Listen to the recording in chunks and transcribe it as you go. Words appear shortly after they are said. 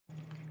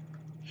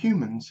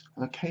Humans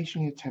have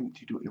occasionally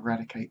attempted to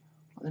eradicate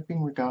what they've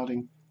been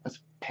regarding as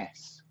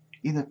pests,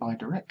 either by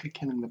directly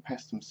killing the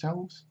pests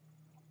themselves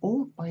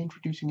or by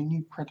introducing a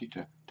new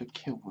predator to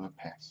kill the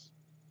pests.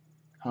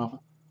 However,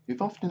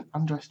 we've often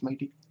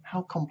underestimated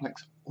how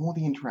complex all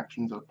the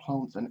interactions of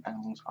plants and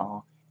animals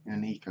are in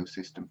an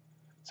ecosystem,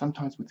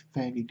 sometimes with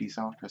fairly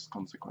disastrous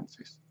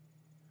consequences.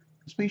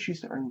 The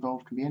species that are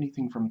involved can be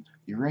anything from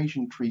the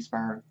Eurasian tree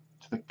sparrow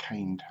to the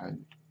cane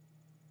toad.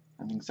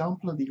 An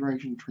example of the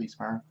Eurasian tree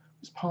sparrow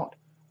was part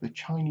of the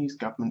Chinese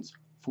government's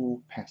Four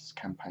Pests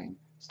campaign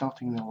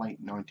starting in the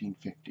late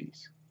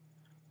 1950s.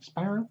 The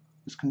sparrow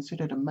was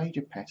considered a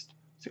major pest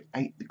as it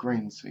ate the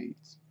grain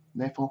seeds,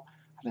 and therefore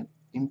had an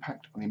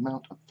impact on the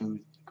amount of food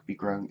that could be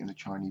grown in the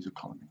Chinese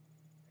economy.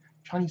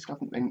 The Chinese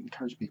government then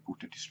encouraged people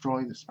to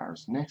destroy the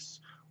sparrows' nests,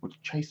 or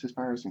to chase the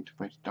sparrows until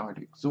they died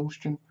of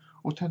exhaustion,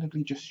 or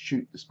alternatively just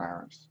shoot the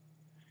sparrows.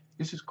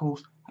 This, of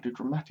course, had a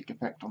dramatic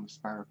effect on the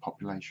sparrow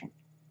population.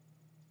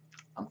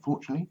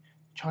 Unfortunately,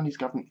 the Chinese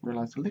government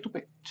realised a little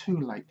bit too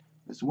late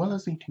that as well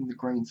as eating the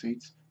grain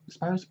seeds, the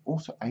sparrows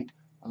also ate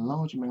a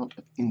large amount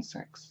of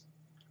insects.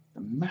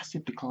 The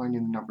massive decline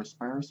in the number of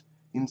sparrows,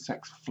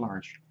 insects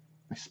flourished,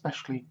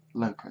 especially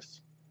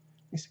locusts.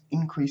 This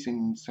increase in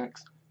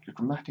insects had a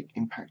dramatic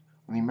impact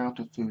on the amount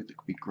of food that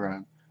could be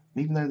grown,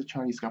 and even though the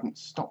Chinese government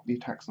stopped the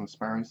attacks on the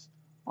sparrows,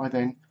 by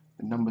then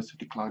the numbers had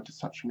declined to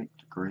such a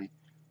degree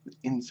that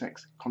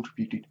insects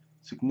contributed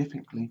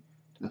significantly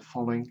to the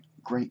following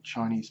Great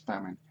Chinese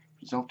Famine,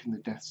 resulting in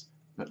the deaths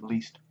of at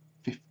least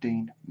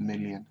 15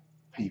 million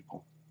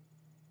people.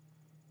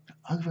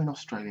 Over in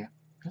Australia,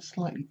 there's a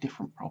slightly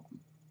different problem.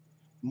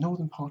 The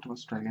northern part of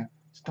Australia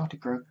started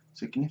to grow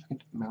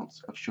significant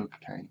amounts of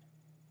sugarcane.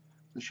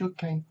 The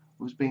sugarcane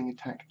was being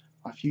attacked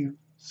by a few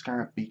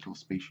scarab beetle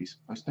species,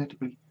 most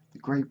notably the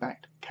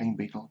grey-backed cane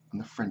beetle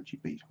and the Frenchy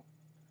beetle.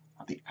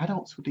 Now, the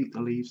adults would eat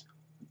the leaves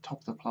at the top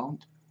of the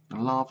plant, and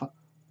the larvae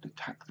would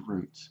attack the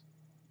roots.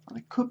 And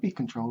they could be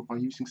controlled by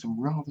using some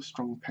rather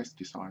strong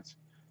pesticides.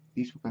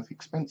 These were both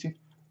expensive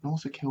and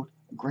also killed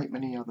a great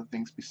many other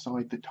things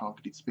beside the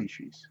targeted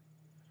species.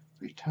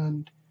 So he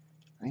turned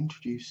and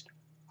introduced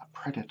a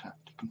predator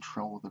to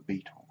control the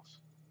beetles.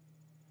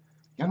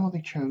 The animal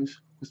they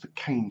chose was the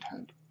cane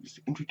toad, which was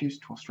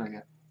introduced to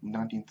Australia in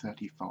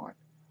 1935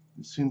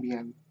 and soon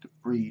began to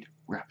breed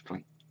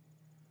rapidly.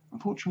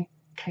 Unfortunately,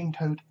 the cane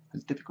toad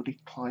has difficulty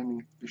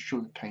climbing the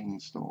sugar cane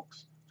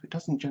stalks, so it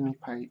doesn't generally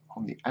prey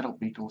on the adult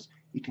beetles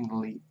eating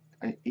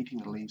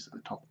the leaves at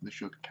the top of the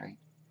sugar cane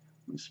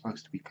it was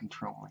supposed to be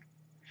controlling.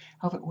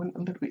 However, it went a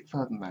little bit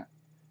further than that.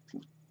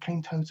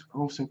 Cane toads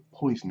are also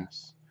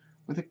poisonous.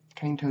 With the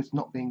cane toads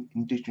not being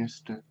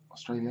indigenous to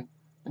Australia,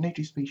 the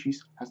native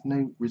species has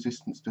no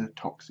resistance to the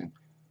toxin,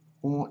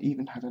 or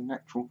even had a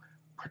natural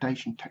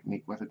predation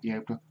technique where they'd be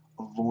able to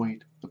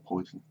avoid the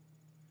poison.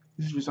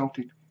 This has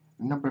resulted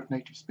in a number of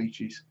native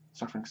species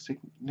suffering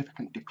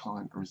significant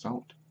decline as a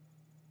result.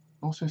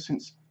 Also,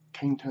 since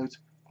cane toads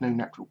have no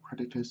natural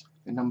predators,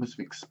 their numbers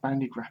have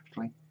expanded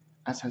rapidly,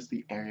 as has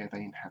the area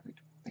they inhabit.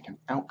 They can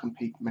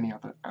outcompete many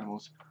other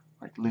animals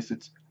like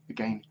lizards,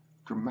 again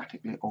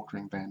dramatically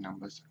altering their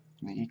numbers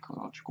and the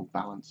ecological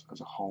balance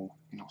as a whole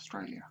in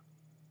Australia.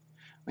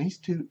 These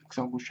two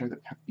examples show that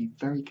we have to be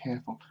very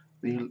careful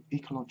of the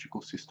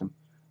ecological system,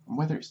 and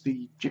whether it's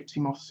the gypsy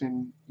moths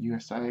in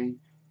USA,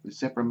 the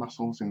zebra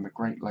mussels in the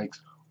Great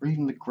Lakes, or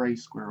even the grey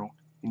squirrel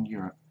in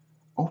Europe,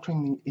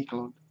 altering the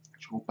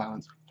ecological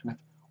balance can have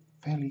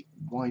fairly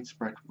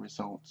widespread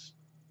results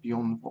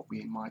beyond what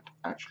we might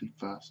actually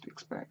first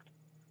expect.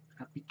 We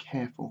have to be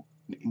careful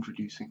in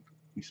introducing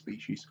new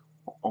species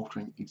or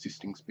altering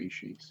existing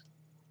species.